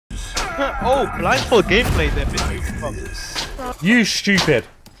Oh, blindfold gameplay then. Fuck. You stupid.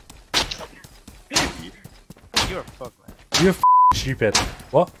 You're fucked, man. You're stupid.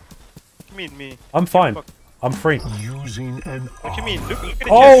 What? What you mean me? I'm fine. I'm free. Using an What you mean? Look at the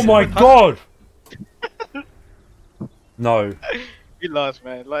Oh chest. my god! No. We lost,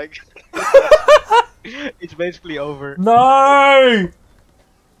 man. Like, it's basically over. No!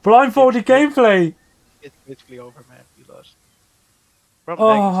 Blindfolded gameplay! It's basically over, man. We lost. From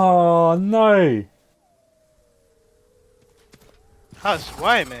Oh no! Huss,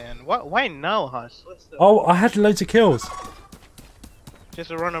 why, man? Why now, Huss? What's the... Oh, I had loads of kills.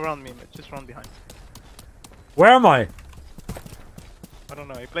 Just run around me, man. Just run behind. Where am I? I don't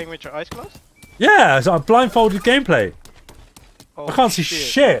know. Are you playing with your eyes closed? Yeah, it's a blindfolded gameplay. Oh, I can't see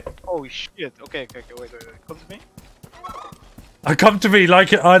shit. Oh shit. Okay. Wait. Come to me. Come to me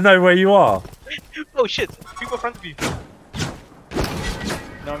like I know where you are. Oh shit. People in front of you.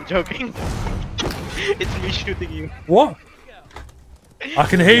 No, I'm joking. It's me shooting you. What? I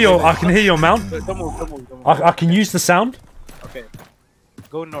can hear your mount. Don't move. I can use the sound. Okay.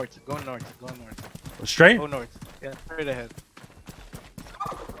 Go north. Straight? Go north. Yeah, straight ahead.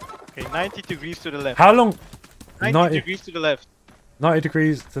 Okay, 90 degrees to the left. How long? 90 degrees to the left. 90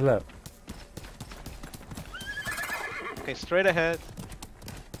 degrees to the left. Okay, straight ahead.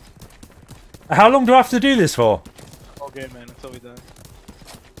 How long do I have to do this for? Okay, man, until we're done.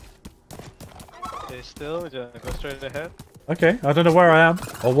 Okay, still, just go straight ahead. Okay, I don't know where I am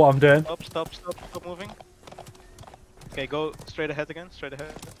or what I'm doing. Stop moving. Okay, go straight ahead again, straight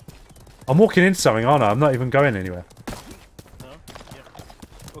ahead. I'm walking into something, aren't I? I'm not even going anywhere. No?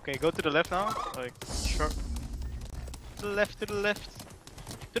 Yeah. Okay, go to the left now. Like, sharp. To the left.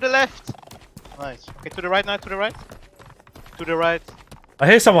 To the left! Nice. Okay, to the right now, to the right. To the right. I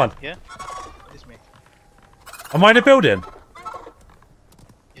hear someone. Yeah? It's me. Am I in a building?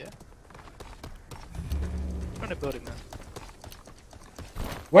 Yeah. We're in a building, man.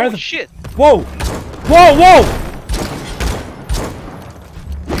 Where Oh, the shit! Whoa!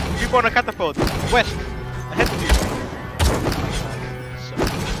 People on a catapult. West. Ahead of you.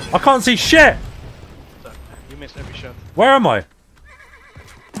 I can't see shit! Suck, man. You missed every shot. Where am I?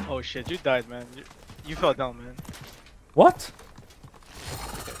 Oh shit, you died, man. You fell down, man. What?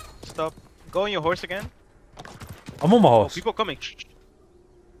 Stop. Go on your horse again. I'm on my Oh, horse. people coming.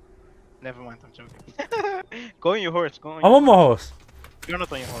 Never mind, I'm joking. Go on your horse. I'm on my horse. You're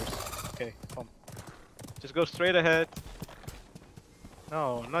not on your horse. Okay, come. Just go straight ahead.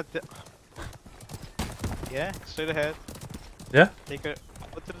 No, not that. Yeah, straight ahead. Yeah? Take a.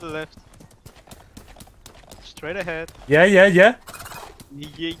 Go to the left. Straight ahead. Yeah. Yeah.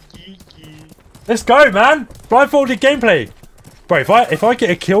 Let's go, man! Blindfolded gameplay! Bro, if I get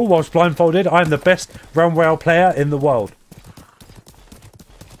a kill whilst blindfolded, I am the best Realm Royale player in the world.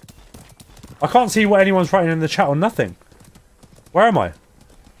 I can't see what anyone's writing in the chat or nothing. Where am I?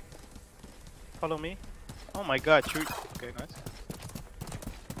 Follow me. Oh my god, shoot. Okay, nice.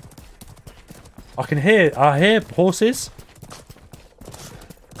 I hear horses.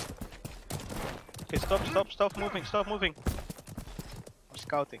 Okay, stop moving. I'm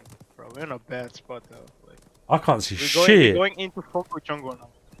scouting. Bro, we're in a bad spot though. Like, I can't see we're shit. going into Foco jungle now.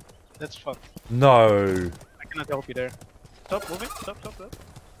 That's fucked. No. I cannot help you there. Stop moving. Stop.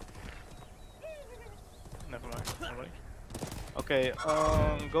 Never mind. Alright. Okay,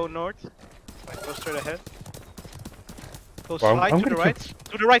 go north. Right, go straight ahead. Go Well, slide I'm to the gonna right.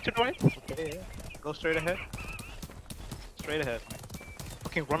 To the right. Okay, yeah. Go straight ahead. Straight ahead.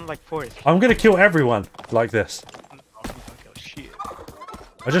 Fucking run like Forrest. I'm gonna kill everyone like this. No, you don't kill shit.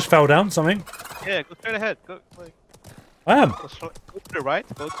 I just fell down something. Yeah, go straight ahead. Go like. I am. Go to the right.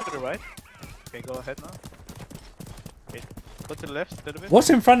 Okay, go ahead now. Okay, go to the left a little bit. What's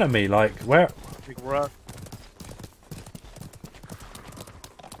in front of me? Like, where? Big rock.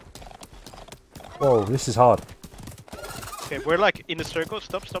 Whoa, this is hard. Okay, we're like in a circle.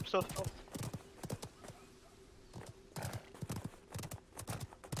 Stop.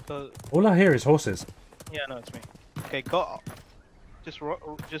 So, All I hear is horses. yeah, no, it's me. Okay, go. Just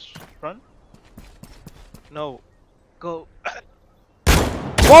run. No, go.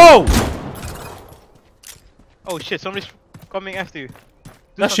 Whoa! Oh shit! Somebody's coming after you. Do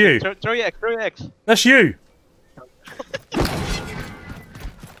That's something. you. Throw your X. Throw your X. That's you.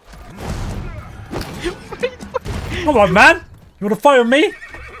 Come on, man. You want to fight with me?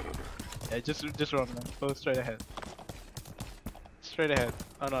 Yeah, just run, man. Go straight ahead. Straight ahead.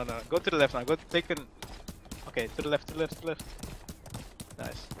 Oh no. Go to the left now. Go take an. Okay, to the left.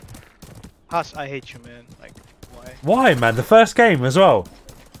 Nice. Haas, I hate you, man. Like, why? Why, man? The first game as well.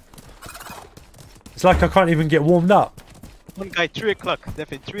 It's like I can't even get warmed up. One guy, 3 o'clock.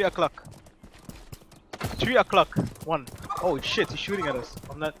 Definitely 3 o'clock. 3 o'clock. One. Oh shit, he's shooting at us.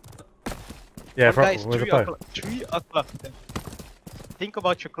 I'm not. Yeah, One guy's with 3 the bow. o'clock. 3 o'clock. Think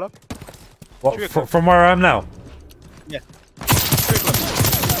about your clock. What, 3 o'clock. from where I am now? Yeah. 3 o'clock.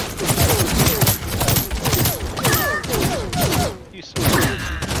 You suck.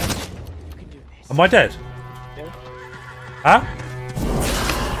 Am I dead? Yeah. Huh?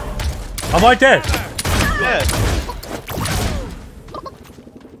 Am I dead? Yeah.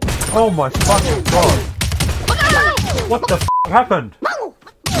 Oh my fucking god. What the f happened?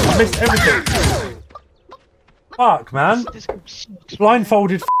 I missed everything. Fuck, man. This guy sucks.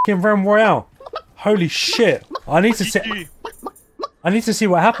 Blindfolded f***ing Realm Royale. Holy shit. I need to see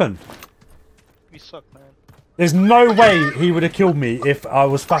what happened. We suck, man. There's no way he would have killed me if I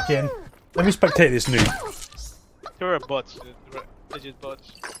was fucking... Let me spectate this noob. There are bots, dude. Legit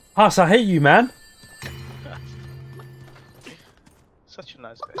bots. Huss, I hate you, man. Such a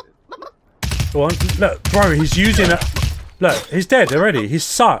nice guy, dude. Go on. Look, bro, he's using a... Look, he's dead already. He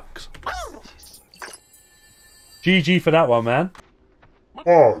sucks. GG for that one, man.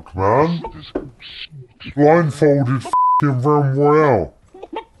 Fuck, man. Blindfolded f***ing Realm Royale.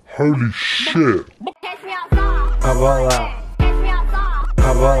 Holy shit. How about that?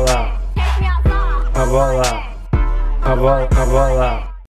 How about that? How about that? How about that?